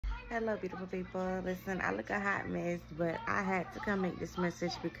Hello, beautiful people. Listen, I look a hot mess, but I had to come make this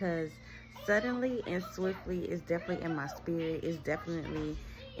message because suddenly and swiftly is definitely in my spirit. It's definitely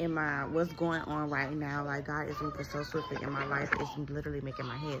in my what's going on right now. Like, God is moving so swiftly in my life. It's literally making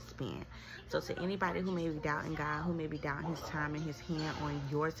my head spin. So to anybody who may be doubting God, who may be doubting his time and his hand on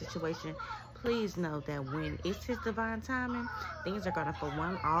your situation, please know that when it's his divine timing, things are gonna, for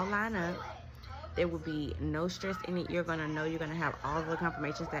one, all line up. There will be no stress in it. You're going to know, you're going to have all the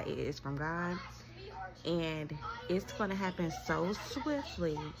confirmations that it is from God. And it's going to happen so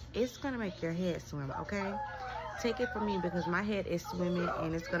swiftly. It's going to make your head swim, okay? Take it from me, because my head is swimming,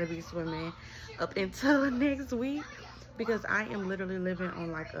 and it's going to be swimming up until next week, because I am literally living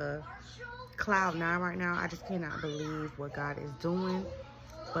on like a cloud nine right now. I just cannot believe what God is doing.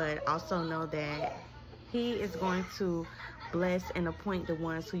 But also know that he is going to bless and appoint the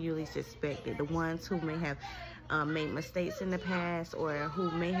ones who you least expected, the ones who may have made mistakes in the past, or who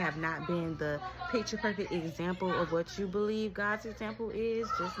may have not been the picture perfect example of what you believe God's example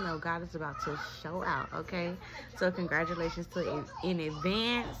is. Just know God is about to show out, okay? So congratulations in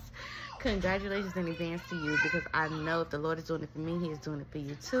advance. Congratulations in advance to you, because I know if the Lord is doing it for me, he is doing it for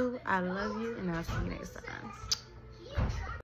you too. I love you, and I'll see you next time.